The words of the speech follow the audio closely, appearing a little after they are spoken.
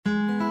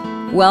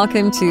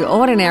Welcome to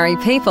Ordinary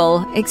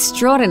People,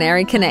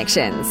 Extraordinary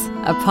Connections,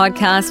 a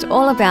podcast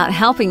all about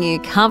helping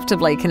you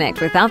comfortably connect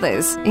with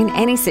others in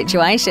any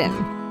situation.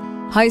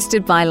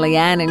 Hosted by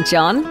Leanne and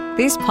John,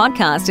 this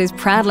podcast is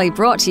proudly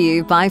brought to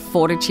you by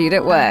Fortitude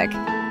at Work.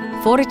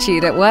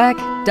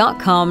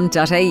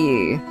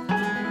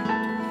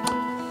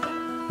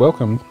 fortitudeatwork.com.au.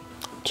 Welcome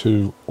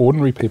to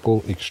Ordinary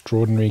People,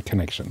 Extraordinary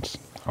Connections.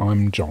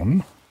 I'm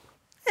John.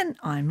 And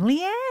I'm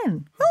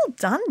Leanne. Well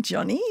done,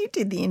 Johnny. You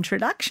did the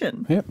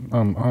introduction. Yep,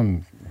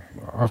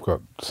 I've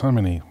got so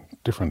many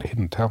different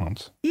hidden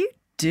talents. You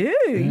do,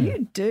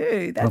 you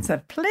do. That's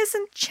a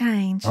pleasant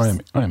change. I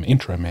am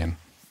intro man.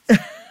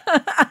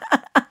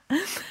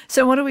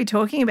 So what are we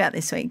talking about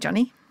this week,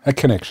 Johnny? A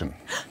connection.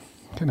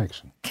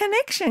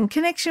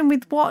 Connection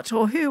with what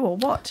or who or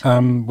what?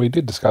 We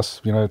did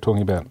discuss,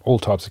 talking about all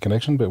types of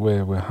connection, but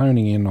we're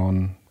honing in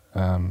on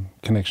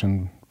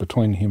connection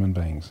between human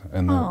beings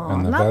and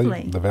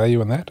the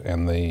value in that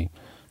and the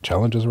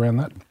challenges around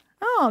that.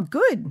 Oh,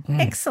 good.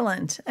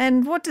 Excellent.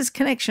 And what does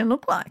connection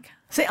look like?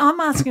 See, I'm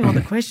asking all the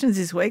questions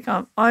this week.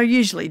 I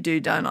usually do,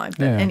 don't I?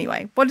 But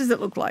anyway, what does it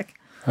look like?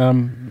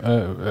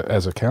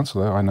 As a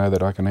counsellor, I know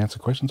that I can answer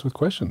questions with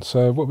questions.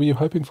 So what were you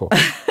hoping for?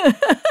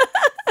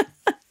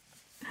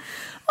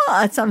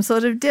 Oh, it's some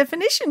sort of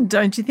definition,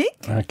 don't you think?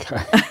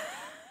 Okay.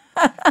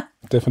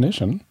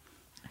 Definition?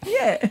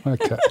 Yeah.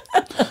 Okay.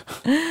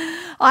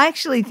 I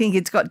actually think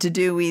it's got to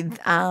do with,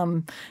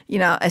 a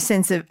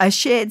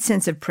shared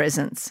sense of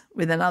presence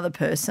with another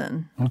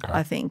person. Okay.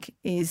 I think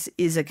is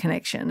a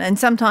connection, and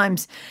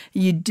sometimes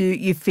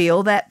you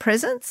feel that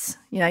presence.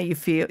 You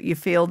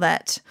feel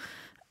that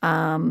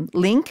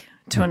link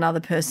to another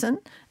person,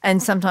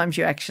 and sometimes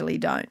you actually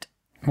don't.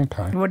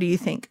 Okay. What do you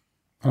think?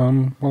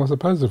 Well, I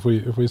suppose if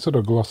we sort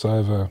of gloss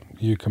over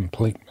you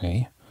complete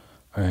me,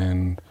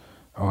 and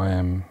I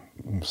am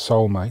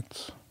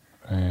soulmates.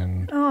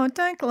 And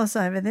don't gloss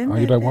over them. Oh,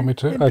 you don't want me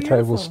to? Okay,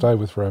 beautiful. we'll stay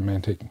with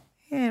romantic.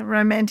 Yeah,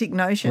 romantic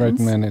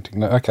notions.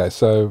 Okay,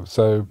 so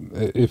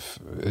if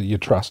you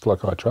trust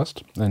like I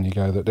trust, then you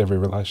go that every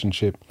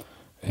relationship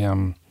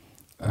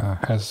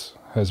has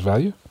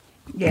value.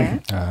 Yeah.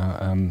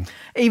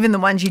 Even the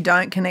ones you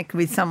don't connect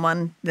with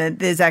someone,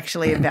 there's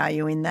actually a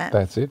value in that.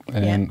 That's it.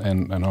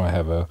 And I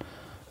have a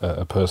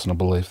personal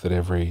belief that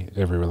every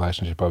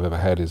relationship I've ever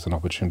had is an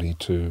opportunity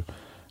to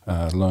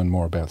learn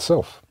more about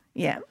self.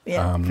 Yeah,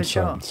 for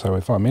sure. So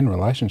if I'm in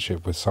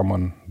relationship with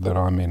someone that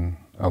I'm in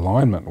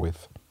alignment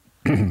with,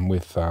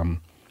 with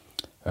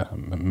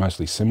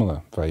mostly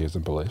similar values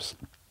and beliefs,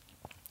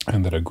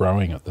 and that are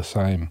growing at the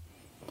same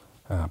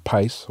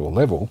pace or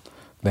level,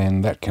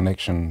 then that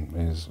connection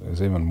is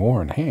even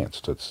more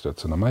enhanced. It's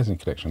an amazing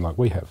connection like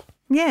we have.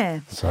 Yeah.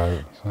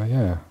 So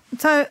yeah.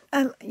 So,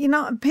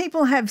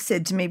 people have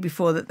said to me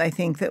before that they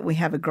think that we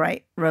have a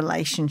great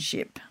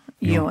relationship,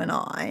 you and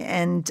I,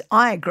 and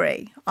I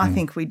agree. I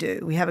think we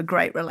do. We have a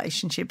great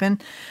relationship.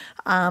 And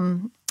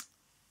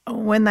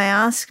when they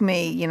ask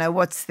me,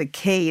 what's the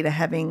key to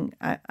having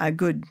a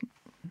good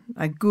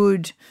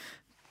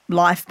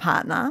life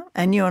partner,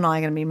 and you and I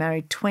are going to be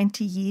married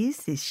 20 years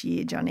this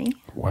year, Johnny.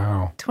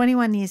 Wow.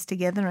 21 years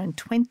together and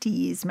 20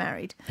 years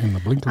married. In the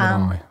blink of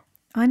an eye.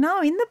 I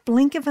know, in the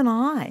blink of an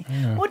eye.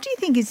 Yeah. What do you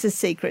think is the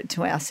secret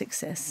to our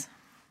success?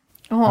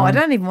 I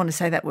don't even want to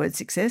say that word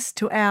success,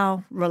 to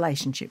our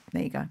relationship.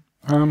 There you go.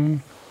 I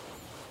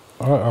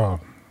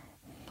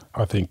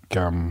think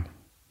I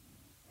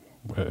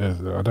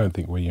don't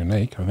think we're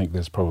unique. I think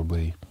there's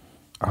probably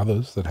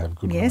others that have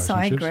good relationships.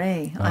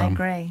 Yes, I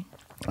agree.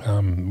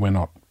 We're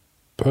not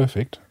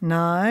perfect.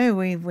 No,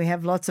 we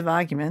have lots of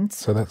arguments.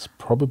 So that's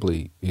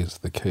probably is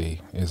the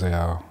key, is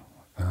our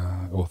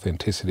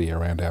authenticity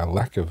around our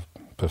lack of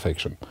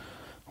perfection,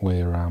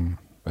 where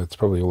it's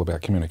probably all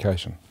about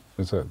communication.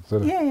 Is that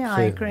yeah,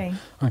 I agree.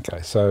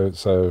 Okay, so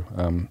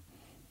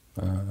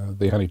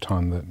the only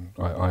time that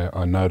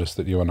I notice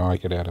that you and I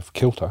get out of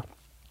kilter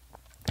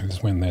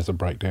is when there's a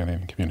breakdown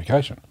in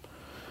communication.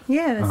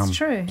 Yeah, that's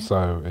true.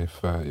 So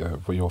if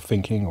you're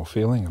thinking or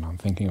feeling and I'm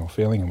thinking or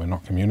feeling and we're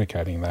not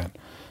communicating that,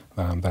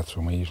 that's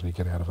when we usually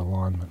get out of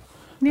alignment.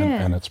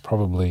 Yeah. And it's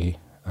probably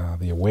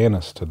the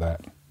awareness to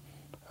that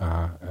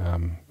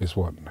is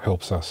what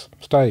helps us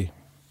stay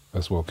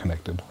as well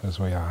connected as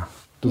we are.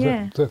 Does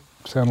that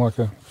sound like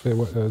a fair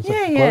way?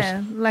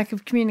 Yeah. Lack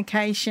of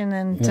communication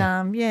and,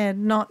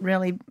 not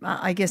really,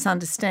 I guess,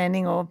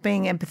 understanding or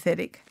being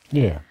empathetic.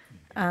 Yeah.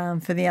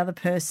 For the other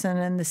person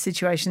and the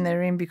situation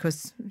they're in,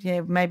 because,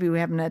 maybe we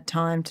haven't had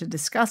time to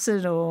discuss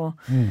it, or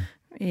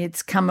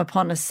it's come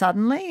upon us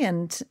suddenly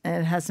and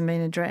it hasn't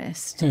been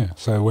addressed. Yeah,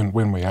 so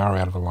when we are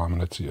out of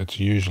alignment, it's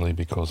usually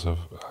because of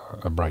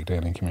a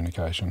breakdown in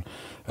communication,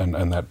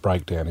 and that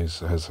breakdown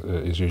is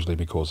usually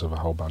because of a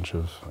whole bunch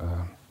of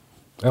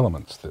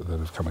elements that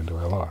have come into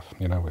our life.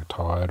 We're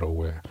tired, or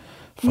we're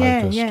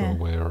focused, or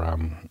we're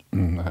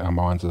our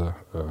minds are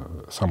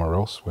somewhere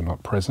else. We're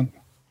not present.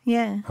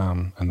 Yeah.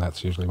 And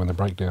that's usually when the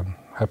breakdown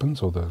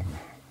happens or the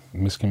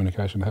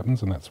miscommunication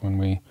happens, and that's when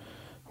we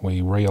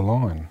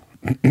realign.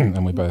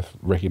 And we both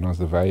recognise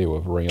the value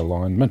of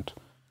realignment.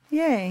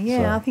 Yeah.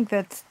 So- I think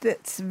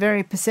that's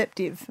very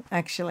perceptive,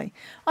 actually.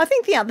 I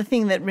think the other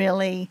thing that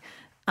really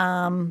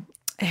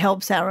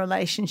helps our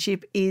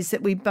relationship is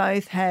that we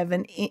both have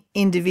an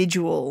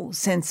individual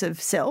sense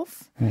of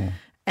self.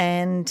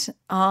 And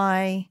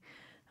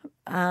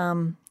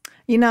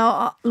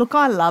look,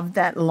 I love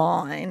that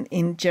line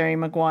in Jerry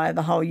Maguire,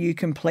 the whole "you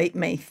complete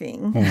me"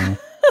 thing. Yeah.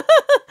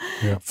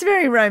 It's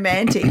very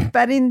romantic,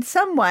 but in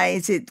some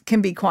ways it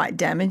can be quite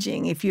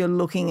damaging if you're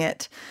looking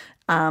at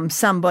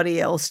somebody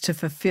else to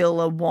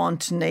fulfill a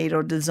want, need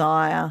or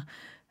desire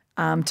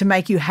to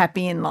make you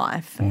happy in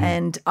life.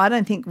 And I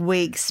don't think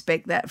we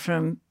expect that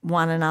from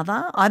one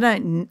another. I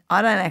don't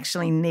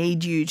actually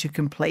need you to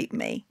complete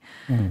me,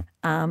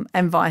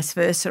 and vice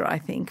versa, I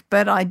think.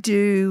 But I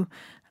do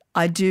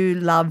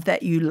love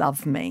that you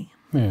love me.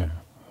 Yeah.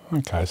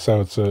 Okay,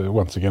 so it's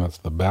once again, it's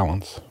the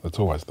balance. It's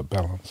always the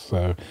balance.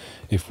 So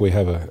if we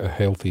have a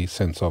healthy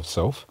sense of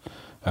self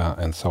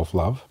and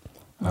self-love,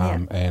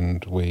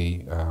 and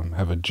we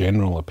have a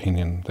general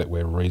opinion that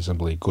we're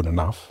reasonably good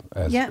enough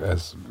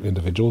as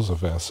individuals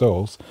of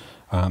ourselves,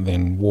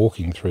 then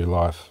walking through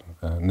life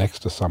next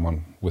to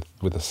someone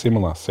with a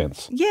similar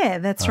sense, Yeah,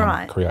 that's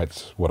right.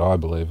 creates what I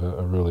believe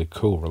a really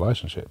cool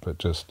relationship.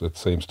 It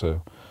seems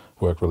to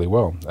work really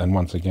well. And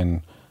once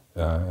again,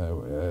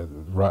 the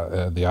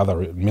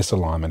other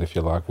misalignment, if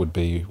you like, would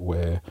be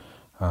where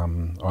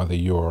either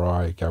you or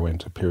I go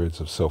into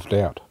periods of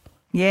self-doubt.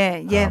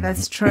 Yeah,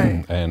 that's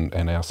true.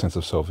 And our sense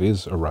of self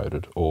is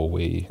eroded, or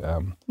we...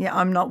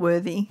 I'm not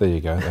worthy. there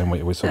you go. And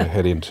we sort of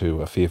head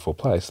into a fearful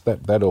place.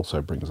 That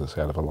also brings us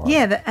out of alignment.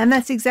 Yeah, and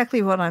that's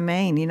exactly what I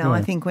mean.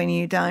 I think when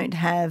you don't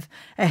have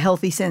a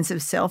healthy sense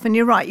of self, and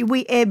you're right,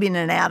 we ebb in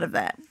and out of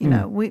that.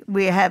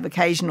 We have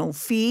occasional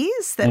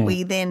fears that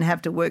we then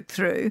have to work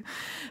through.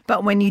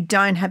 But when you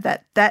don't have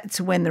that, that's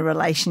when the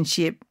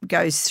relationship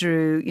goes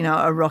through,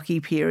 a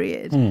rocky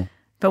period.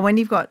 But when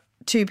you've got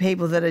two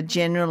people that are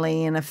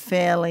generally in a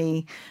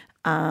fairly,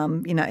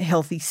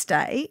 healthy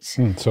state,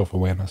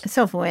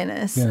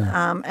 Self-awareness.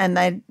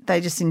 and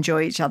they just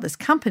enjoy each other's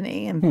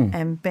company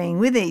and being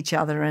with each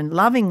other and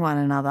loving one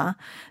another,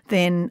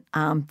 then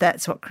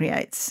that's what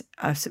creates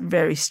a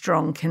very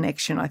strong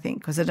connection, I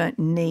think, because I don't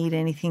need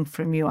anything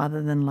from you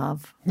other than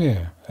love.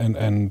 Yeah,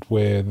 and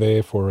we're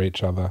there for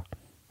each other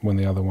when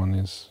the other one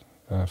is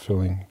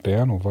feeling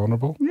down or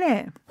vulnerable.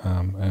 Yeah.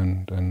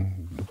 And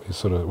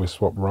we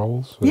swap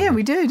roles. Yeah,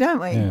 we do,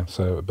 don't we? Yeah.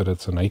 So, but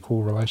it's an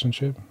equal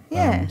relationship.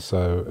 Yeah.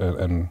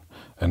 And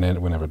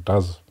then whenever it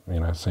does,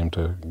 seem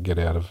to get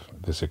out of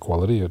this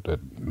equality, it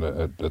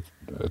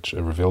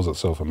reveals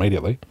itself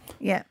immediately.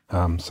 Yeah.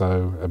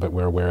 But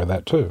we're aware of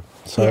that too.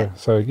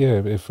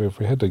 If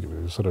we had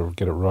to sort of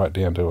get it right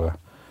down to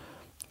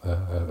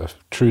a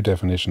true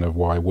definition of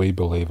why we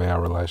believe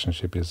our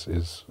relationship is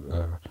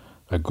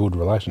a good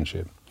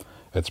relationship,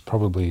 it's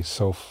probably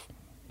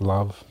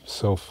self-love,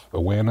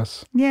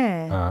 self-awareness,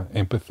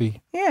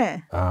 empathy,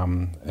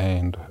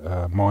 and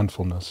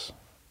mindfulness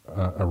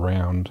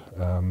around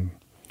when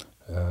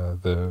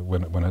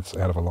it's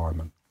out of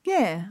alignment.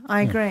 Yeah,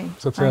 I agree.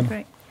 Does that I sound-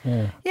 agree.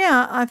 Yeah.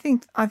 Yeah, I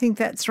think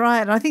that's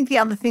right. I think the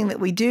other thing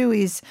that we do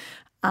is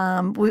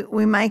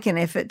we make an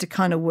effort to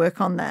kind of work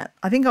on that.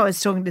 I think I was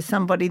talking to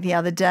somebody the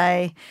other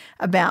day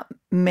about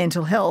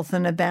mental health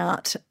and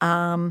about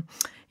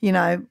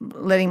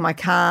putting my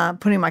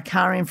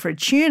car in for a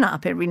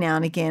tune-up every now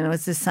and again. It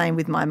was the same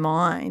with my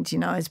mind.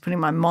 I was putting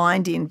my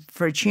mind in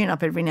for a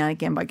tune-up every now and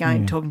again by going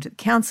and talking to the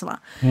counsellor.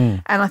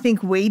 And I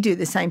think we do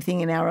the same thing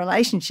in our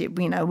relationship.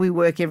 We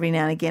work every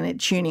now and again at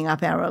tuning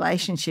up our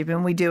relationship,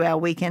 and we do our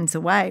weekends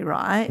away,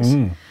 right?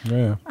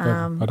 Yeah.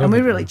 And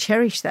we really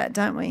cherish that,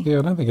 don't we? Yeah,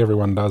 I don't think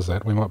everyone does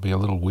that. We might be a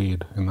little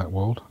weird in that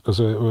world because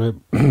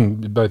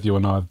both you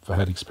and I have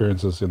had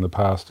experiences in the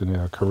past in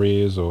our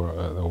careers, or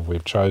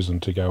we've chosen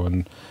to go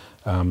and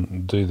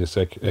do this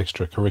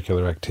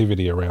extracurricular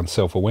activity around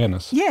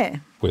self-awareness. Yeah.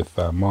 With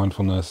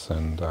mindfulness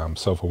and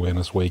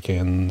self-awareness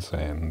weekends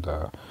and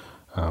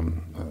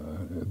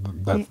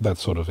that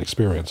sort of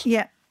experience.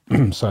 Yeah.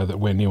 So that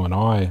when you and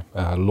I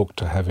look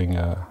to having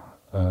a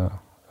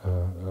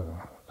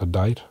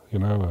date, we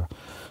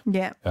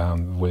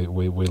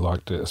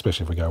like to,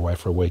 especially if we go away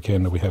for a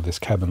weekend, we have this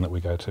cabin that we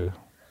go to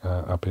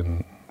up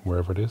in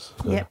wherever it is.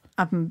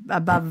 Up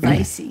above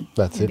Vasey.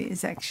 That's it. It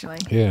is actually.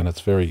 Yeah, and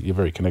you're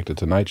very connected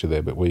to nature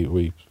there. But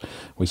we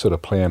sort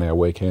of plan our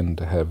weekend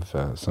to have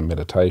some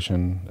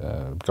meditation,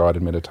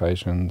 guided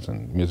meditations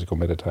and musical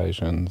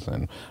meditations,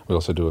 and we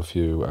also do a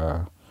few.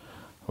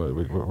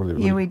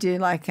 We do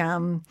like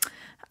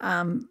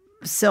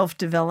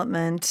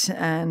self-development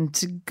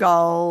and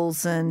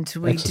goals, and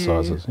we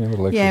exercises. do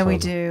Little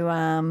exercises.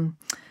 Yeah,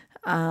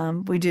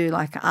 we do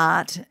like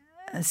art.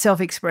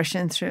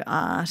 Self-expression through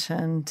art,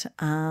 and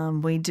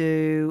we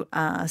do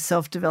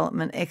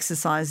self-development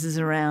exercises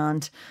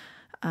around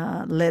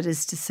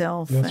letters to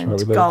self. That's and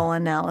right, goal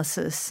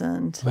analysis.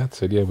 And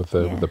that's it, with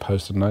the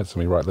post-it notes,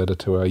 and we write letter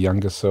to our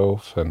younger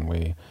self, and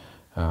we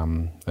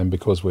and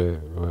because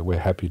we're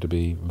happy to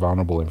be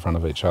vulnerable in front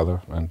of each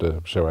other and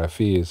to show our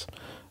fears,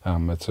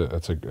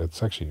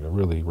 it's actually a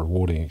really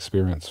rewarding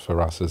experience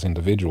for us as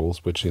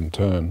individuals, which in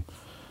turn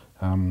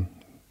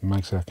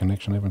makes our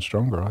connection even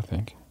stronger, I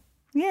think.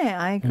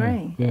 Yeah, I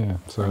agree. Yeah.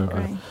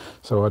 I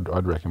So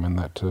I'd recommend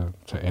that to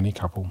any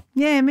couple.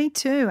 Yeah, me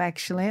too,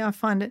 actually. I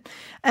find it,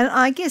 and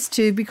I guess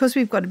too, because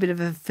we've got a bit of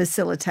a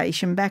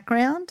facilitation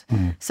background,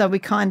 so we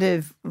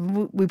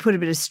we put a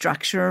bit of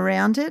structure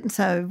around it,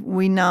 so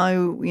we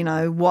know,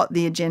 what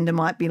the agenda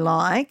might be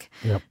like.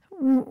 Yep.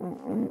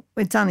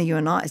 It's only you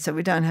and I, so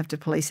we don't have to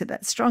police it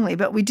that strongly,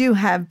 but we do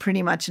have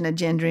pretty much an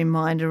agenda in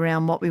mind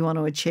around what we want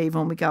to achieve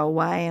when we go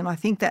away, and I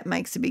think that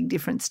makes a big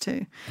difference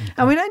too. Okay.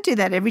 And we don't do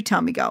that every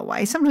time we go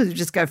away. Sometimes we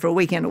just go for a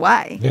weekend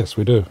away. Yes,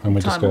 we do, and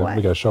we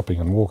go shopping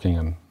and walking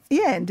and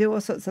and do all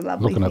sorts of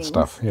lovely looking things. at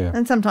stuff. Yeah,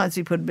 and sometimes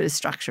we put a bit of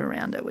structure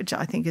around it, which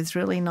I think is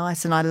really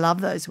nice, and I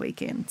love those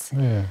weekends.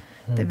 Yeah.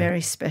 They're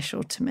very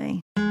special to me.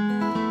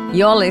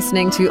 You're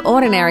listening to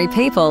Ordinary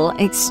People,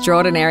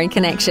 Extraordinary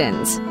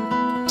Connections.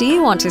 Do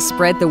you want to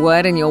spread the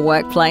word in your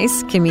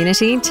workplace,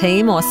 community,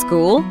 team or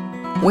school?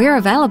 We're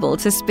available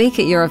to speak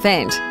at your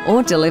event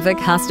or deliver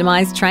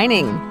customised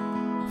training.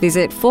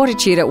 Visit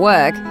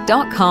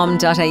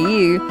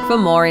fortitudeatwork.com.au for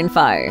more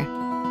info.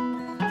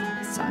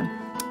 So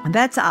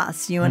that's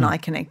us, you and I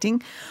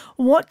connecting.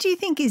 What do you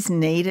think is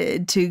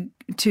needed to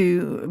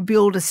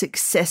build a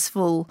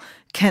successful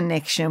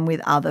connection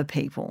with other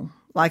people?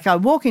 Like, I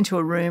walk into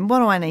a room, what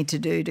do I need to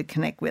do to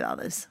connect with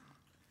others?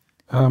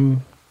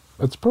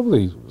 It's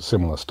probably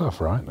similar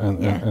stuff, right?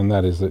 And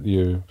that is that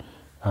you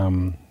a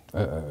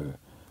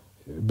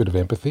bit of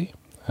empathy.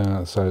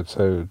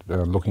 So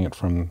looking at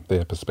from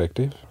their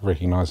perspective,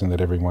 recognising that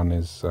everyone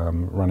is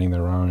running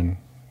their own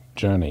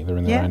journey. They're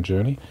in their own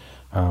journey,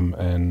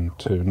 and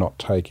to not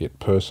take it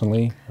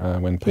personally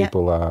when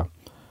people are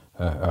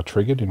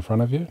triggered in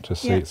front of you. To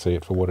see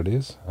it for what it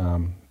is.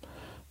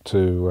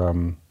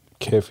 To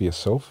care for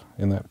yourself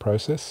in that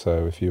process.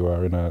 So if you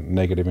are in a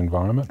negative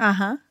environment.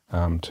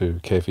 To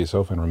care for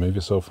yourself and remove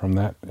yourself from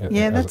that.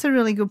 Yeah, that's a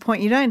really good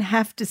point. You don't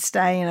have to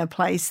stay in a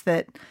place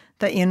that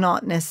you're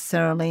not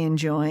necessarily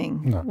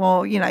enjoying. No.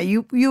 Well,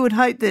 you would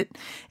hope that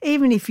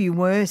even if you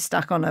were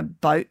stuck on a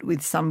boat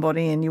with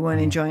somebody and you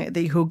weren't enjoying it,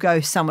 that you could go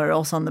somewhere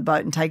else on the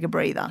boat and take a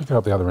breather. You go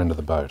up the other end of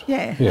the boat.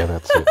 Yeah. Yeah,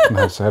 that's it. And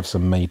have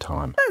some me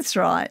time. That's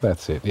right.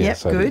 That's it. Yeah,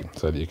 yep, good.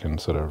 So that you can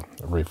sort of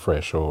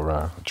refresh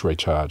or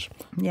recharge.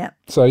 Yeah.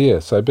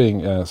 So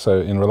being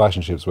in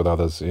relationships with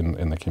others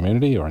in the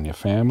community or in your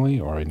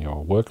family or in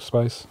your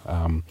workspace,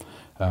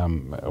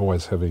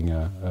 always having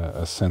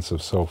a sense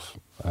of self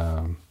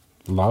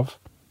love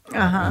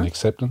and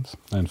acceptance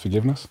and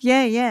forgiveness.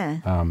 Yeah.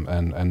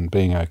 And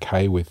being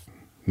okay with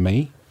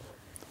me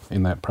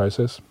in that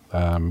process,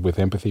 with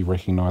empathy,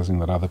 recognising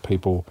that other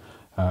people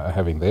are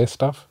having their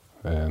stuff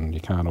and you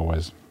can't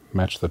always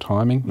match the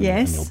timing.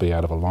 Yes. And you'll be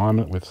out of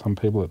alignment with some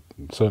people at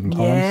certain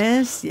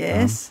times.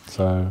 Yes.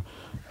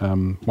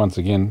 Once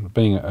again,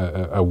 being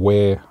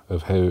aware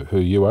of who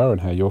you are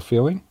and how you're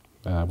feeling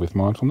with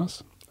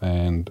mindfulness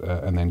and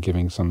then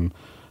giving some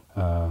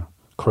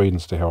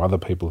credence to how other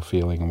people are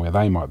feeling and where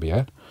they might be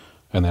at.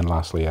 And then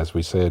lastly, as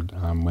we said,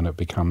 when it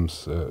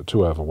becomes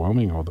too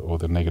overwhelming or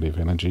the negative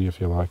energy, if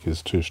you like,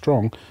 is too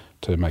strong,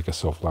 to make a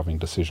self-loving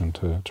decision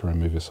to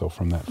remove yourself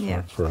from that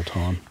for a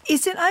time.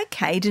 Is it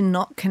okay to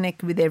not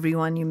connect with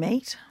everyone you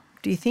meet,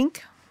 do you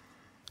think?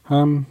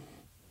 Well,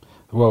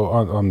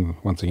 I'm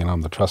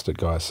the trusted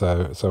guy,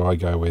 so I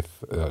go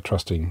with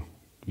trusting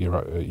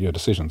your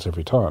decisions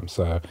every time.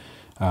 So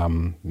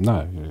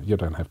no, you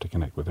don't have to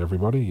connect with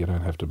everybody. You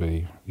don't have to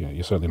be.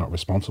 You're certainly not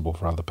responsible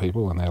for other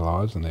people and their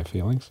lives and their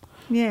feelings.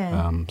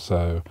 Yeah.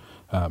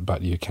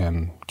 But you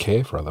can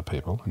care for other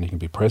people and you can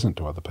be present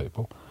to other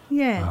people.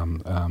 Yeah.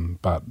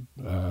 But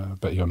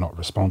you're not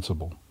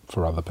responsible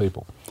for other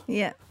people.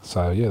 Yeah.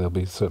 So there'll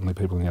be certainly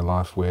people in your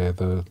life where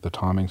the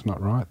timing's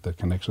not right, the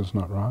connection's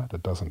not right,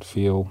 it doesn't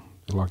feel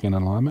like in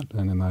alignment,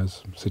 and in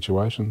those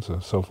situations, a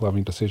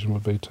self-loving decision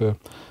would be to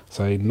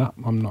say, no,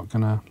 I'm not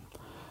going to.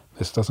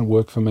 This doesn't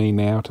work for me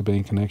now to be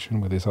in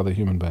connection with this other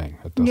human being.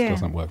 It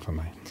doesn't work for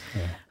me.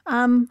 Yeah.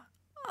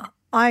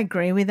 I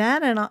agree with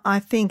that, and I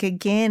think,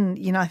 again,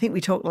 I think we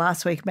talked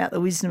last week about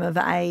the wisdom of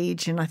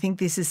age, and I think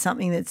this is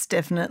something that's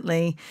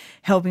definitely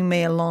helping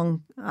me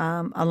along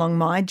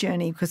my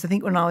journey, because I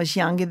think when I was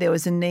younger there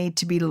was a need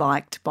to be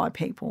liked by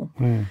people,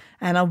 and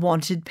I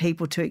wanted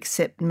people to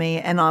accept me,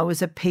 and I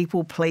was a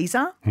people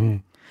pleaser,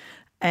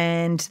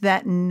 and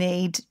that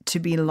need to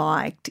be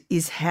liked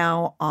is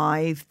how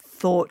I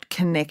thought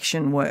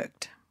connection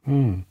worked.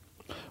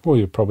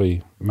 Well,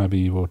 maybe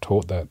you were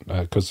taught that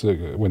because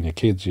when you're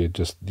kids,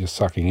 you're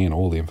sucking in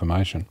all the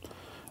information,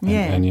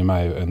 and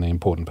and the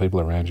important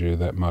people around you,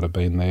 that might have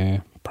been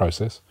their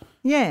process.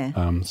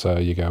 Yeah. So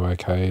you go,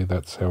 okay,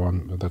 that's how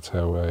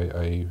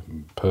a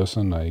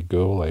person, a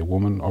girl, a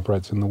woman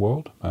operates in the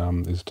world,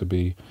 is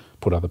to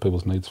put other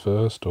people's needs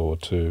first, or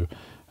to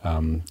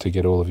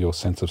get all of your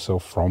sense of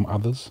self from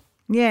others.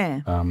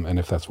 Yeah. And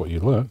if that's what you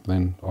learnt,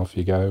 then off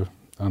you go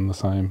on the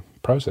same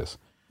process.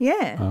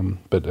 Yeah.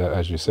 But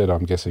as you said,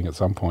 I'm guessing at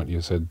some point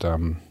you said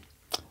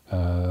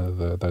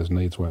those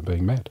needs weren't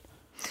being met.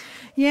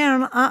 Yeah,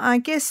 and I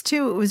guess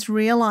too it was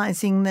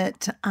realising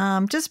that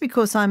just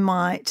because I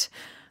might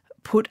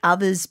put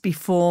others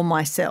before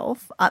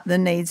myself, the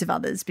needs of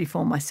others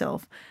before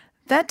myself,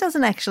 that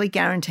doesn't actually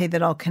guarantee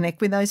that I'll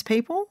connect with those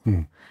people.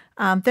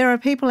 There are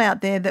people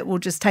out there that will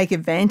just take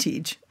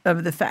advantage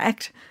of the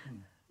fact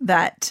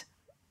that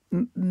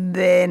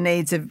their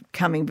needs are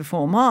coming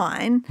before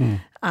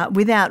mine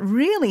without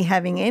really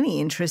having any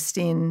interest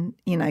in,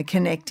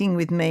 connecting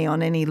with me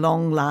on any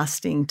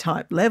long-lasting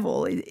type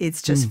level.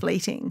 It's just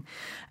fleeting.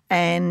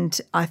 And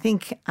I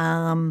think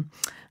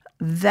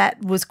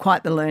that was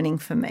quite the learning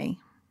for me.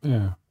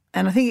 Yeah.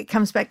 And I think it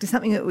comes back to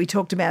something that we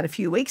talked about a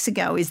few weeks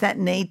ago, is that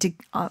need to,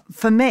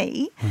 for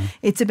me,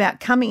 it's about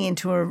coming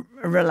into a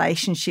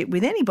relationship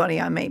with anybody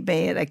I meet, be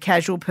it a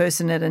casual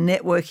person at a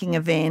networking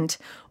event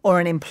or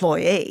an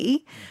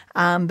employee,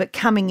 but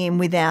coming in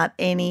without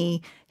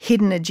any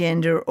hidden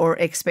agenda or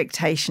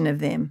expectation of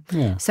them.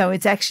 Yeah. So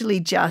it's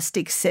actually just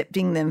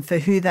accepting them for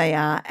who they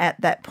are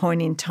at that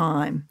point in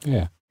time.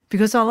 Yeah.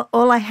 Because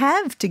all I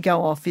have to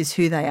go off is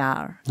who they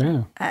are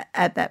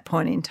at that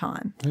point in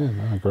time. Yeah,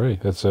 I agree.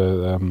 That's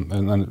and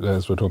then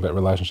as we were talking about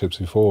relationships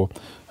before,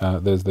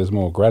 there's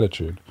more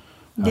gratitude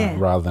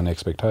rather than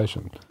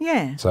expectation.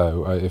 Yeah.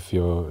 So if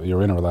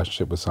you're in a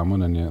relationship with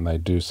someone and they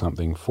do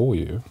something for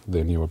you,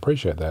 then you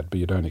appreciate that, but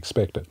you don't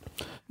expect it.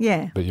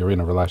 Yeah. But you're in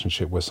a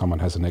relationship where someone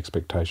has an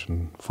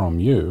expectation from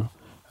you,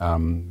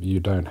 you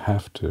don't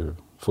have to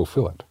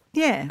fulfill it.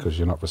 Yeah. Because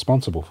you're not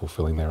responsible for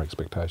fulfilling their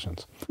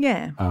expectations.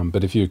 Yeah.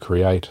 But if you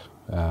create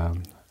a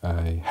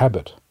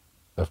habit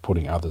of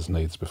putting others'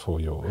 needs before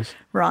yours,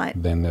 Right.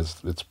 then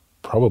it's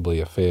probably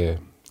a fair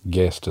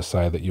guess to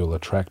say that you'll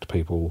attract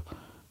people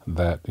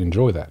that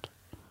enjoy that.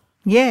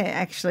 Yeah,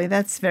 actually,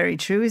 that's very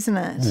true, isn't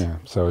it? Yeah.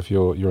 So if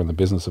you're in the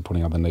business of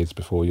putting other needs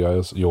before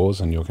yours,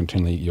 and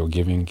you're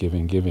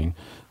giving,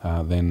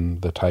 then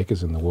the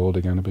takers in the world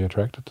are going to be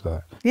attracted to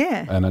that.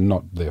 Yeah. And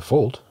not their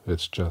fault.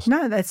 It's just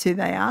No, that's who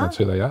they are. that's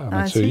who they are. And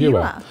That's that's who you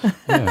are.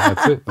 Yeah,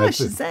 that's it. That's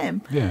it.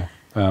 Shazam. Yeah.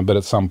 But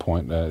at some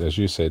point, as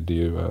you said,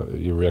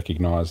 you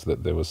recognise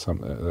that there was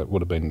something that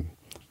would have been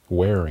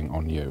wearing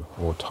on you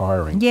or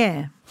tiring.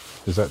 Yeah.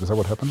 Is that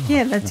what happened?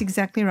 Yeah, that's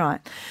exactly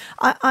right.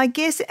 I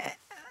guess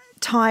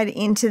tied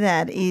into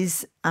that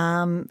is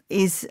an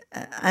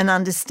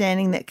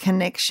understanding that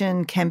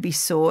connection can be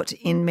sought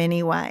in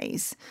many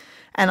ways.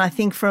 And I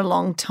think for a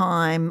long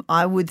time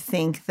I would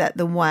think that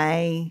the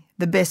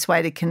best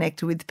way to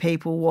connect with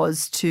people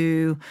was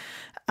to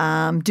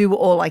do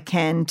all I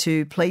can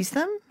to please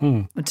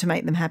them or to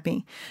make them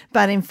happy.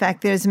 But in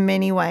fact, there's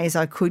many ways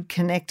I could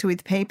connect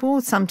with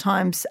people,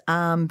 sometimes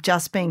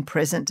just being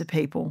present to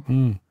people.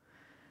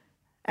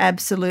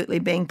 Absolutely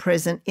being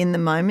present in the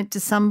moment to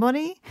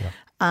somebody. Yeah.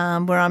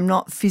 Where I'm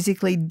not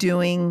physically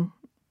doing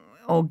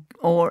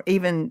or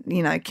even,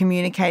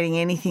 communicating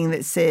anything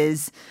that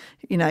says,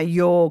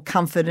 your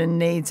comfort and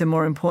needs are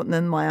more important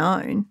than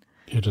my own.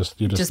 You're just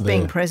there.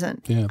 Being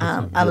present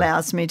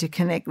allows me to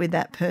connect with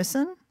that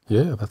person.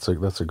 Yeah, that's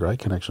a great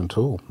connection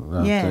tool.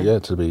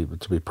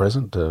 To be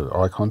present, to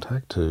eye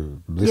contact,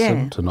 to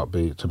listen,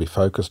 to be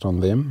focused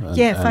on them.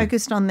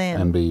 Focused on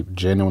them. And be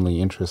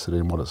genuinely interested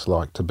in what it's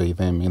like to be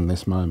them in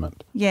this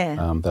moment.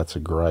 Yeah. That's a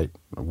great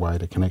way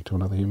to connect to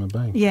another human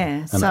being.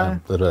 Yeah.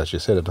 But as you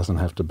said, it doesn't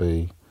have to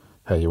be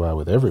how you are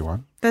with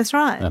everyone. That's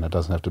right. And it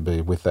doesn't have to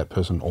be with that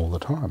person all the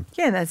time.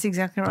 Yeah, that's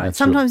exactly right.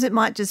 Sometimes it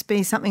might just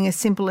be something as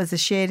simple as a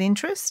shared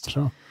interest.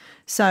 Sure.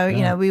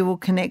 So, we will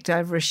connect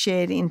over a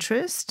shared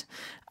interest.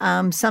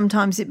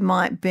 Sometimes it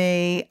might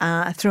be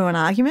through an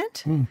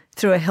argument,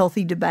 through a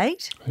healthy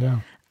debate,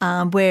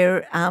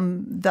 where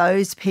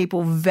those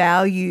people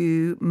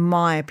value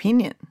my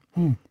opinion,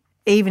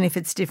 even if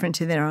it's different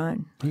to their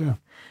own. Yeah.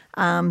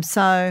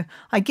 So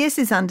I guess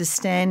it's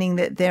understanding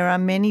that there are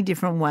many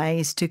different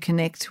ways to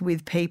connect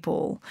with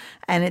people,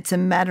 and it's a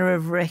matter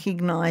of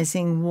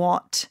recognising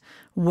what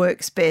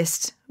works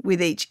best with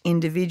each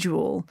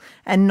individual,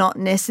 and not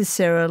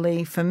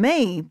necessarily, for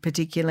me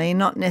particularly,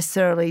 not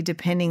necessarily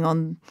depending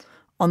on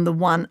the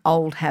one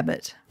old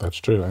habit. That's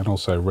true. And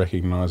also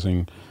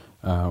recognising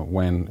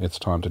when it's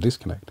time to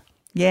disconnect.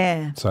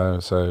 Yeah.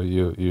 So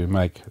you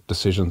make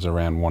decisions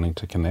around wanting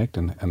to connect,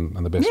 and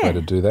the best way to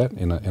do that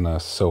in a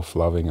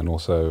self-loving and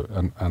also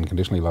an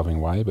unconditionally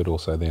loving way, but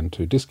also then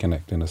to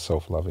disconnect in a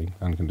self-loving,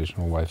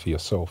 unconditional way for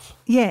yourself.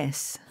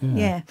 Yes.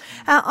 Yeah.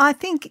 I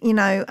think,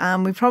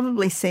 we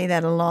probably see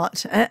that a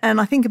lot, and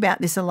I think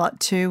about this a lot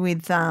too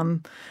with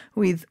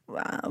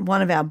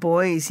one of our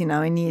boys,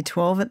 in Year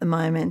 12 at the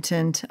moment,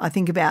 and I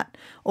think about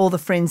all the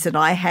friends that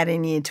I had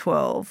in Year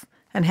 12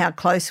 and how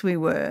close we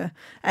were,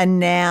 and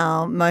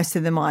now most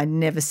of them I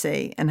never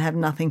see and have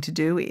nothing to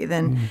do with,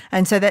 and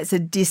so that's a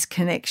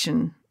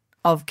disconnection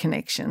of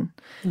connection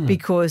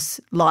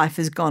because life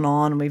has gone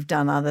on and we've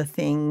done other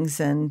things,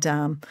 and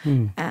that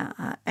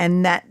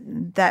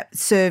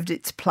served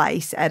its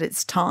place at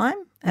its time,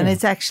 and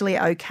it's actually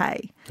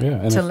okay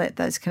to let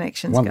those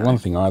connections go. One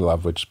thing I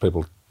love, which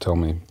people tell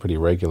me pretty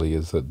regularly,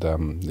 is that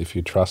if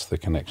you trust the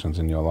connections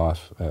in your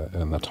life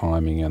and the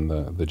timing and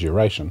the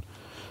duration,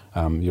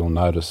 You'll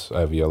notice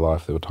over your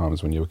life there were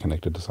times when you were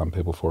connected to some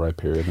people for a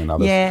period, and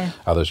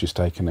others you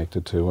stay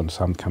connected to, and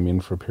some come in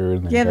for a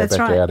period and then go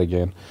back out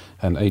again.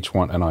 And each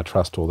one, and I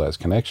trust all those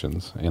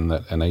connections in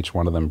that, and each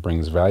one of them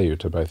brings value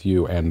to both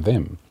you and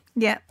them.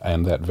 Yeah.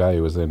 And that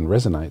value is then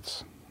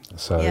resonates.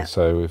 So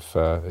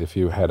if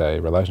you had a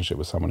relationship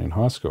with someone in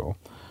high school,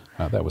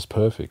 that was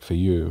perfect for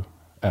you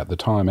at the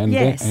time and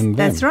them.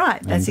 That's right.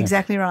 That's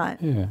exactly right.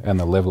 Yeah, and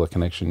the level of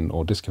connection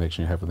or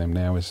disconnection you have with them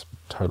now is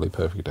totally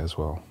perfect as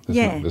well.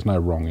 There's no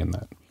wrong in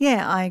that.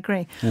 Yeah, I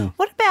agree. Yeah.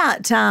 What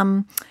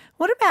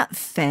about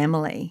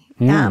family?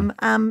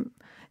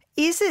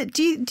 Is it?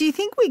 Do you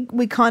think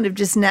we kind of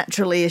just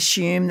naturally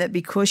assume that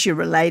because you're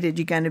related,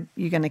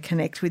 you're going to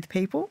connect with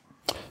people?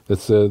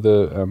 That's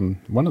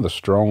one of the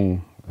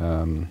strong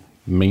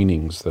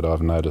meanings that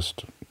I've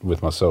noticed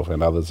with myself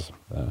and others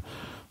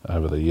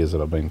over the years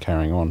that I've been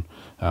carrying on,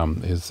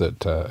 is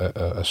that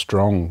a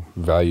strong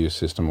value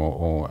system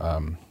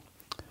or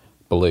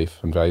belief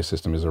and value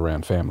system is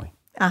around family.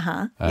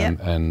 And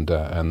it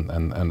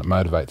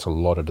motivates a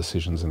lot of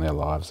decisions in their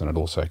lives, and it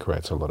also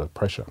creates a lot of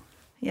pressure.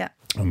 Yeah.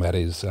 And that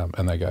is,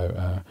 and they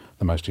go,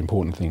 the most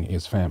important thing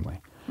is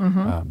family.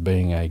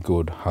 Being a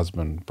good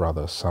husband,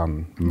 brother,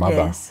 son,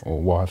 mother,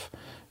 or wife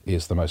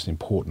is the most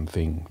important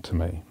thing to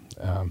me.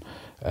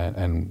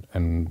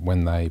 And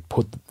when they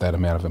put that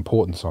amount of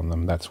importance on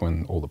them, that's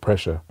when all the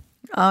pressure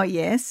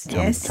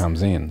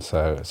comes in.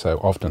 So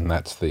often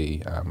that's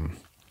the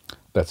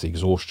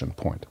exhaustion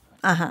point.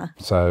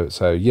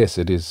 So yes,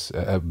 it is.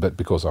 But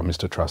because I'm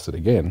Mr. Trusted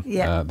again,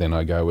 then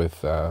I go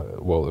with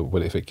well,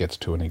 if it gets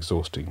to an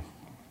exhausting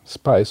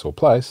space or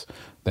place,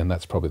 then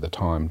that's probably the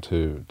time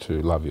to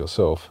love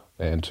yourself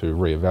and to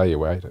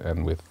reevaluate,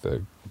 and with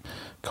the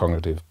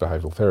cognitive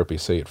behavioural therapy,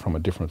 see it from a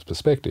different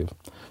perspective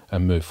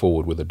and move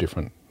forward with a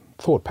different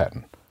thought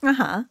pattern.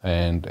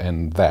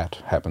 And that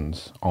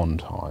happens on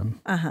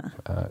time,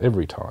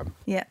 every time.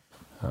 Yeah.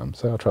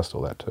 So I trust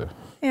all that too.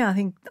 Yeah, I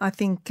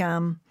think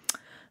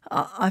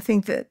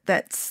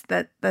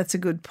that's a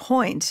good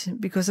point,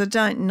 because I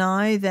don't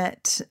know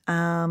that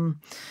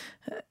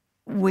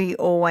we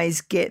always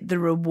get the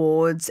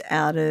rewards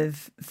out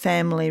of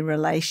family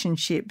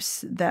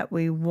relationships that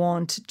we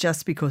want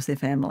just because they're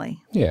family.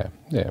 Yeah.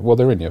 Well,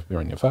 they're in your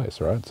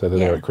face, right? So they're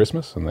there at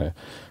Christmas and they're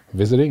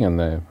visiting,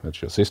 and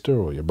it's your sister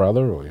or your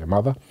brother or your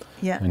mother.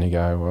 Yeah. And you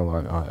go,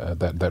 well,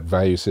 that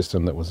value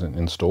system that was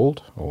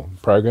installed or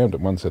programmed at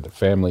one said that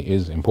family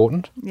is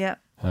important. Yeah.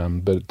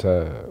 But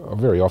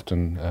very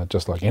often,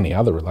 just like any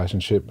other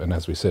relationship, and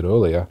as we said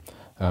earlier,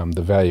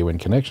 the value in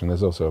connection,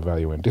 there's also a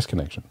value in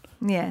disconnection.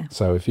 Yeah.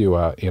 So if you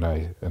are in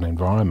an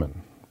environment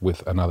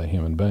with another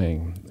human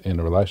being in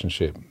a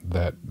relationship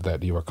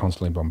that you are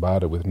constantly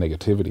bombarded with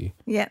negativity,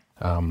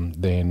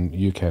 then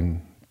you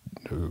can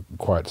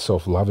quite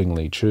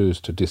self-lovingly choose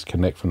to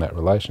disconnect from that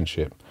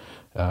relationship,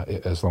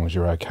 as long as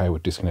you're okay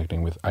with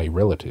disconnecting with a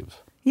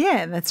relative.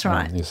 Yeah, that's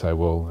right. You say,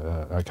 well,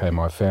 okay,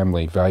 my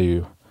family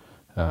value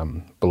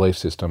belief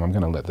system, I'm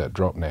going to let that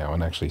drop now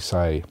and actually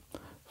say,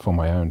 for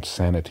my own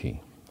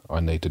sanity, I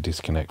need to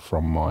disconnect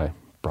from my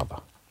brother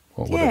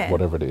or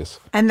whatever it is.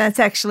 And that's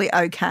actually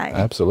okay.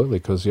 Absolutely,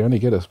 because you only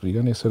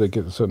sort of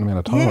get a certain amount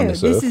of time on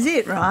this earth. This is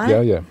it,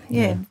 right?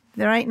 Yeah.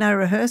 There ain't no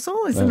rehearsal,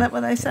 isn't that what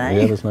they say?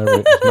 Yeah, there's no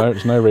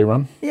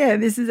rerun. Yeah,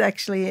 this is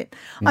actually it.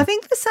 I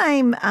think the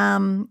same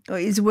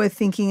is worth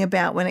thinking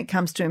about when it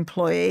comes to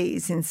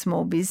employees in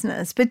small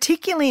business,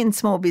 particularly in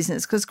small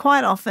business, because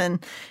quite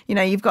often,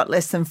 you've got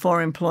less than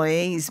 4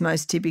 employees,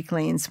 most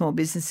typically in small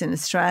business in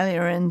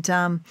Australia, and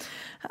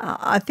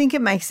I think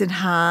it makes it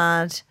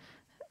hard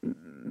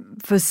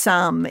for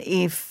some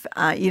if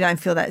you don't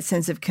feel that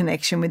sense of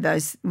connection with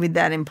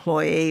that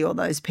employee or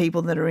those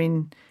people that are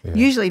in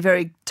usually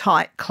very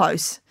tight,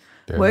 close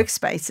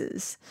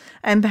workspaces.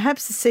 And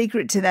perhaps the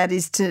secret to that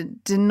is to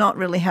not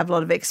really have a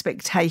lot of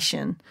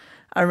expectation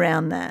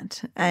around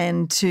that,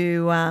 and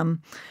to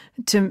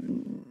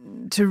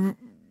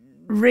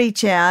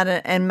reach out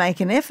and make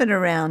an effort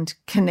around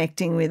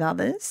connecting with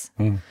others.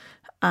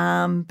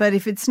 But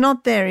if it's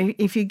not there,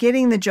 if you're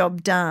getting the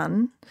job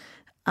done,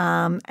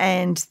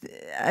 and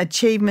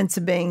achievements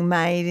are being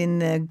made in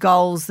the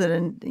goals that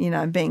are,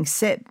 being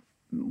set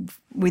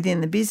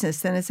within the business,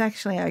 then it's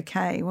actually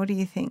okay. What do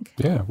you think?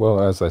 Yeah,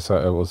 well, as they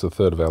say, it was a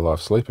third of our life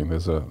sleeping.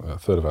 There's a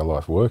third of our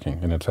life working.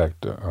 And in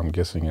fact, I'm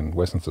guessing in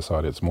Western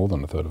society, it's more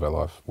than a third of our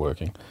life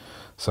working.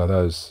 So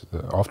those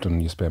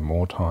often you spend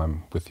more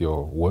time with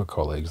your work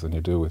colleagues than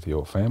you do with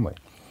your family.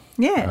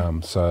 Yeah.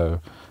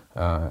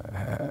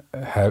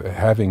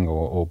 Having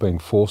or being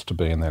forced to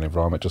be in that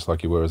environment, just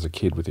like you were as a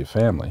kid with your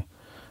family,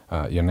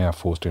 you're now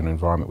forced to an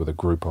environment with a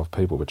group of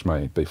people, which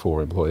may be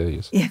 4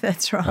 employees. Yeah,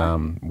 that's right.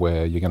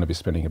 Where you're going to be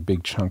spending a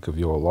big chunk of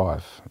your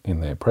life in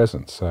their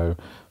presence. So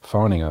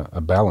finding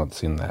a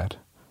balance in that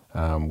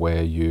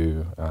where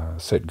you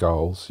set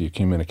goals, you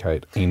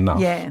communicate enough.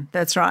 Yeah,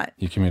 that's right.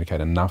 You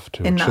communicate enough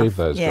to achieve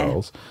those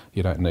goals.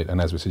 You don't need,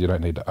 and as we said, you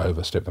don't need to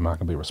overstep the mark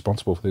and be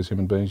responsible for these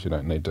human beings. You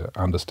don't need to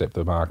understep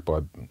the mark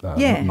by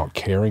not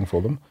caring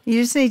for them.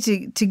 You just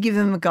need to give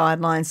them the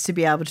guidelines to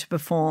be able to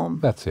perform.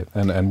 That's it.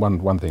 And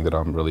one thing that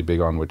I'm really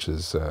big on, which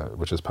is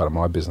part of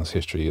my business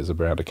history, is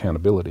around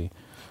accountability,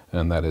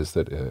 and that is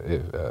that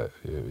if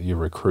you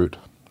recruit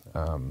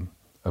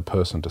a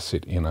person to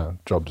sit in a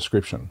job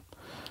description,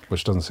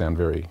 which doesn't sound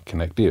very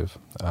connective,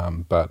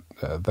 but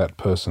that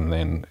person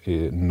then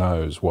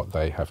knows what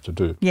they have to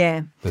do.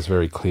 Yeah. There's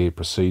very clear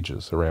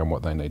procedures around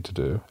what they need to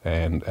do,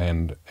 and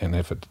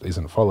if it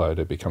isn't followed,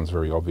 it becomes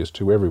very obvious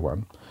to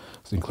everyone,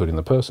 including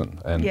the person.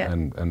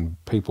 And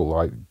people,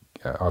 like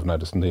I've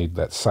noticed, need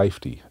that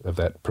safety of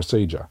that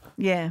procedure.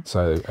 Yeah.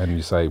 So, and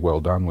you say well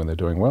done when they're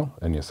doing well,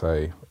 and you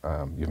say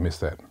you've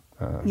missed that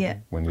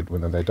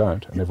when they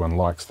don't, and everyone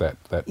likes that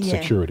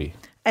security.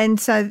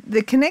 And so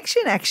the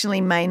connection actually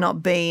may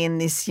not be in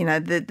this,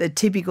 the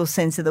typical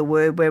sense of the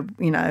word where,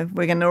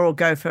 we're going to all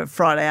go for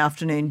Friday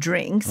afternoon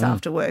drinks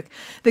after work.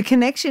 The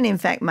connection, in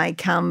fact, may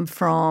come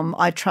from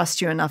I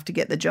trust you enough to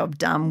get the job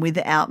done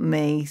without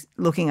me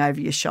looking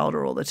over your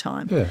shoulder all the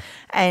time. Yeah.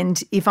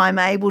 And if I'm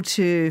able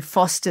to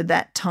foster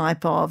that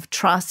type of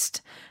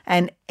trust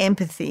and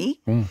empathy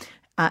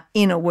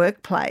in a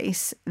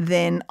workplace,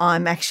 then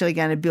I'm actually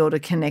going to build a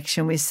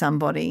connection with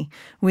somebody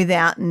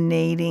without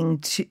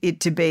needing it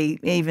to be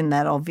even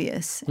that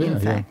obvious, in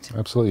fact. Yeah,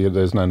 absolutely.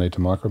 There's no need to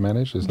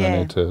micromanage. There's no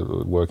need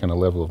to work in a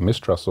level of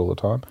mistrust all the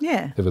time.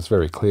 Yeah. If it's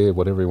very clear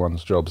what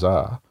everyone's jobs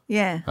are,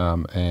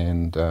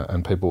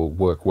 and people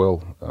work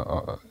well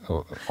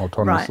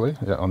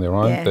autonomously on their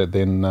own,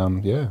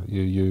 then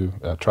you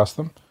trust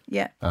them.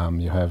 Yeah.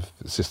 You have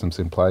systems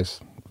in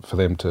place for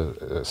them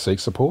to seek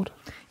support.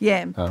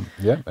 Yeah.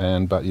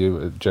 But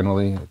you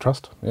generally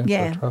trust.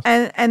 Yeah. Trust.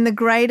 And the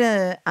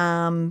greater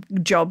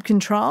job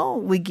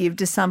control we give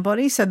to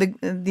somebody, so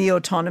the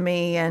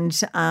autonomy and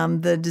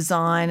the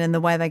design and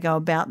the way they go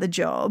about the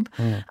job,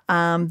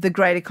 the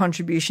greater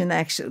contribution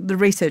the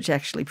research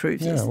actually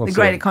proves this. The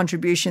greater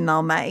contribution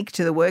they'll make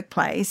to the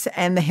workplace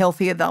and the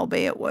healthier they'll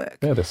be at work.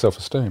 Yeah, their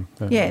self-esteem.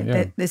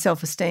 Their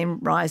self-esteem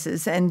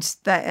rises and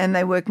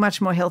they work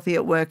much more healthy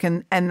at work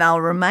and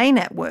they'll remain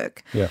at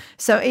work. Yeah.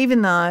 So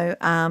even though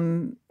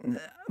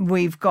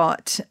we've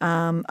got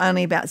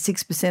only about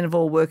 6% of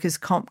all workers'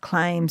 comp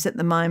claims at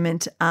the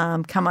moment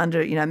come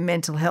under,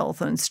 mental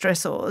health and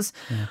stressors.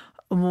 Yeah.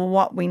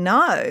 What we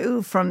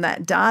know from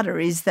that data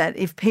is that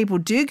if people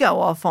do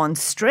go off on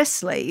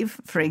stress leave,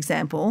 for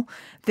example,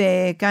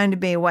 they're going to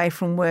be away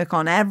from work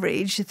on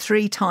average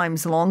 3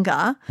 times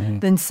longer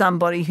than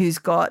somebody who's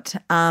got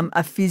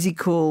a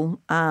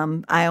physical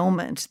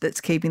ailment that's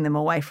keeping them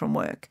away from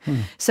work.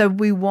 So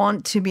we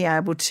want to be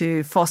able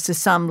to foster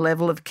some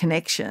level of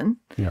connection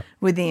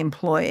with the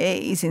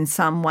employees in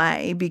some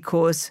way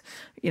because,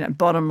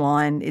 bottom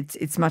line,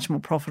 it's much more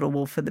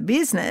profitable for the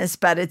business,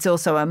 but it's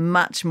also a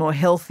much more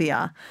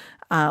healthier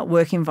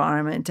work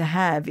environment to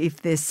have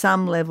if there's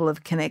some level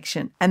of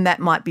connection. And that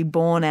might be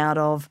born out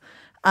of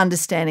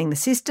understanding the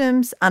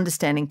systems,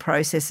 understanding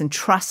process and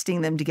trusting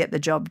them to get the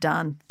job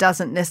done.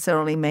 Doesn't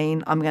necessarily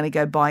mean I'm going to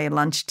go buy you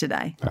lunch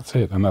today. That's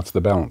it. And that's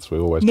the balance we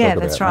always talk about. Yeah,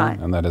 that's right.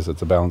 And that is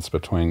it's a balance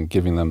between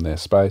giving them their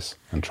space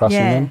and trusting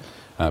them,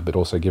 but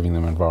also giving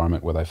them an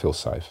environment where they feel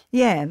safe.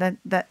 Yeah,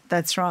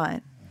 that's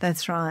right.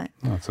 That's right.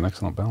 Oh, it's an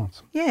excellent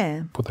balance.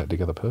 Yeah. Put that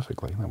together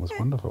perfectly. That was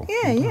wonderful.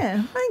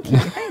 Yeah.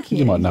 Thank you.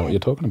 You might know what you're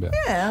talking about.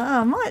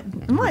 Yeah, I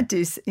might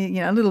do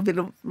a little bit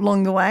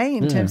along the way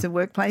in terms of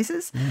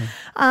workplaces. Yeah.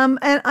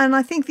 And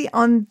I think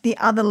on the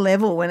other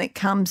level, when it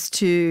comes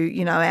to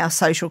our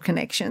social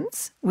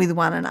connections with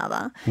one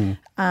another,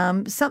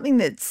 something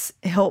that's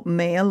helped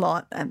me a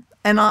lot,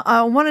 and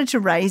I wanted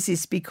to raise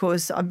this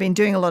because I've been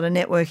doing a lot of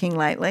networking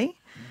lately.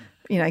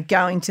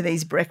 Going to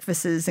these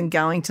breakfasts and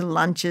going to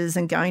lunches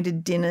and going to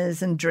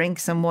dinners and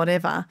drinks and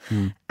whatever,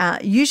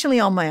 usually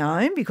on my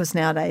own because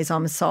nowadays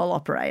I'm a sole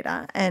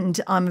operator and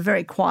I'm a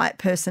very quiet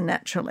person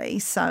naturally.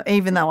 So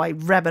even though I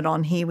rabbit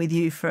on here with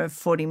you for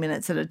 40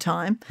 minutes at a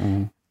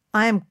time,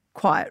 I am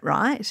quiet,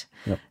 right?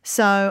 Yep.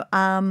 So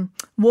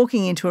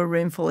walking into a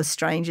room full of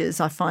strangers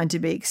I find to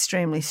be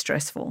extremely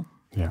stressful.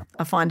 Yeah.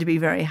 I find to be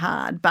very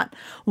hard. But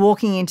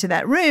walking into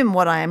that room,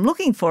 what I am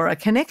looking for are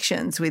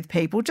connections with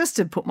people just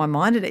to put my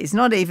mind at ease,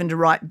 not even to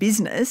write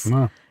business.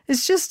 No.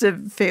 It's just to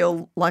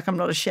feel like I'm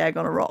not a shag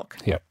on a rock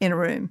in a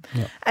room.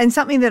 Yep. And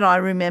something that I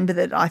remember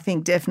that I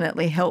think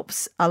definitely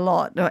helps a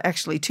lot, or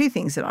actually 2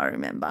 things that I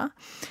remember.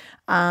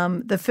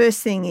 The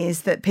first thing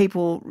is that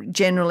people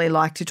generally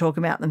like to talk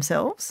about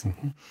themselves.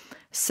 Mm-hmm.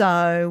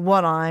 So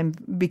what I'm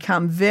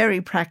become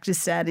very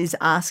practiced at is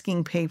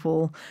asking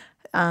people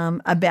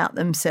about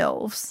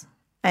themselves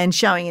and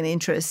showing an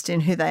interest in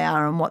who they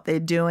are and what they're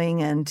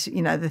doing and,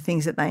 you know, the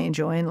things that they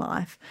enjoy in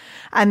life.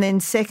 And then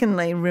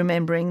secondly,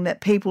 remembering that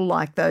people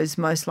like those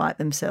most like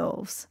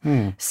themselves.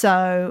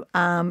 So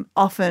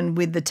often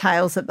with the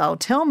tales that they'll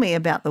tell me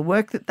about the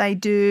work that they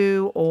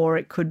do, or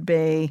it could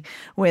be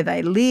where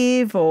they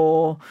live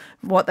or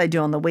what they do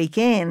on the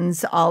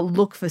weekends, I'll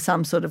look for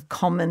some sort of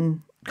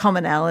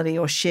commonality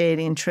or shared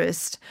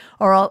interest,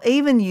 or I'll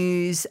even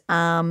use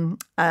an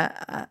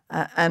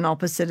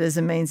opposite as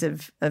a means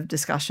of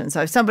discussion.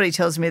 So if somebody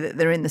tells me that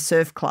they're in the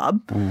surf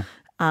club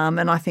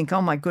and I think,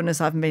 oh, my goodness,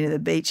 I haven't been to the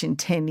beach in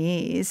 10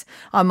 years,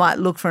 I might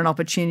look for an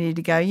opportunity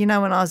to go, you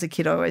know, when I was a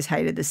kid, I always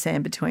hated the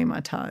sand between my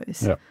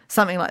toes,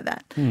 something like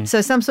that.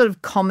 So some sort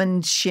of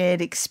common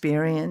shared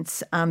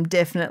experience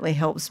definitely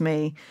helps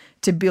me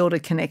to build a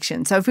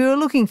connection. So if we were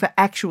looking for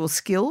actual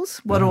skills,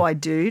 what do I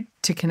do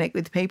to connect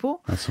with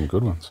people? That's some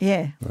good ones.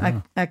 Yeah.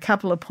 A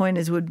couple of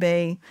pointers would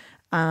be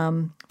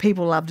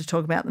people love to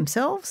talk about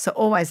themselves, so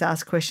always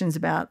ask questions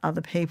about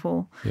other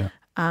people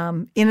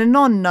in a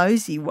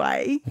non-nosy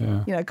way,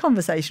 you know,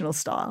 conversational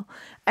style.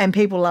 And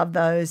people love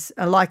those,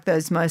 like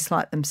those most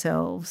like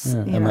themselves,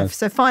 you know,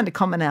 so find a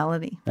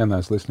commonality. And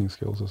those listening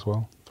skills as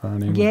well.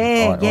 Thrown in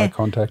eye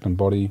contact and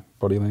body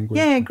language.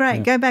 Yeah, great.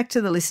 Yeah. Go back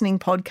to the listening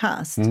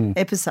podcast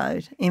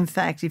episode. In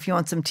fact, if you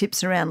want some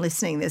tips around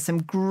listening, there's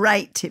some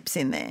great tips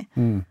in there.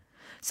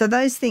 So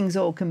those things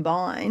all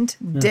combined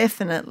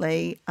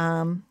definitely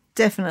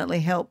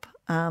help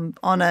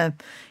on a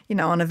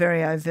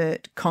very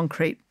overt,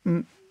 concrete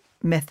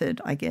method,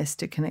 I guess,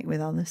 to connect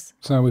with others.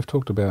 So we've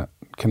talked about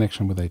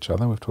connection with each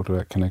other. We've talked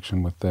about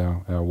connection with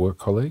our work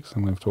colleagues,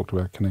 and we've talked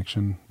about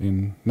connection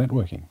in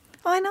networking.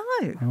 I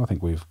know. I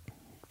think we've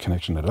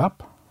connectioned it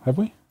up, have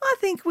we? I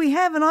think we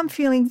have, and I'm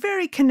feeling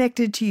very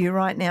connected to you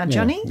right now,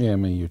 Johnny. Yeah,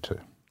 me, you too.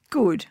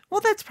 Good.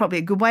 Well, that's probably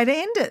a good way to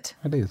end it.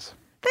 It is.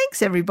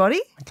 Thanks, everybody.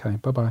 Okay,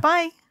 bye-bye.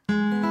 Bye.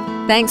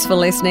 Thanks for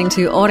listening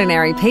to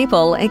Ordinary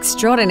People,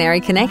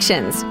 Extraordinary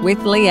Connections with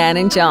Leanne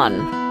and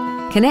John.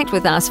 Connect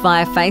with us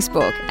via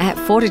Facebook at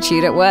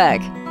Fortitude at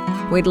Work.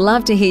 We'd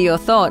love to hear your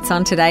thoughts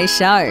on today's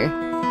show.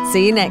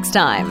 See you next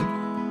time.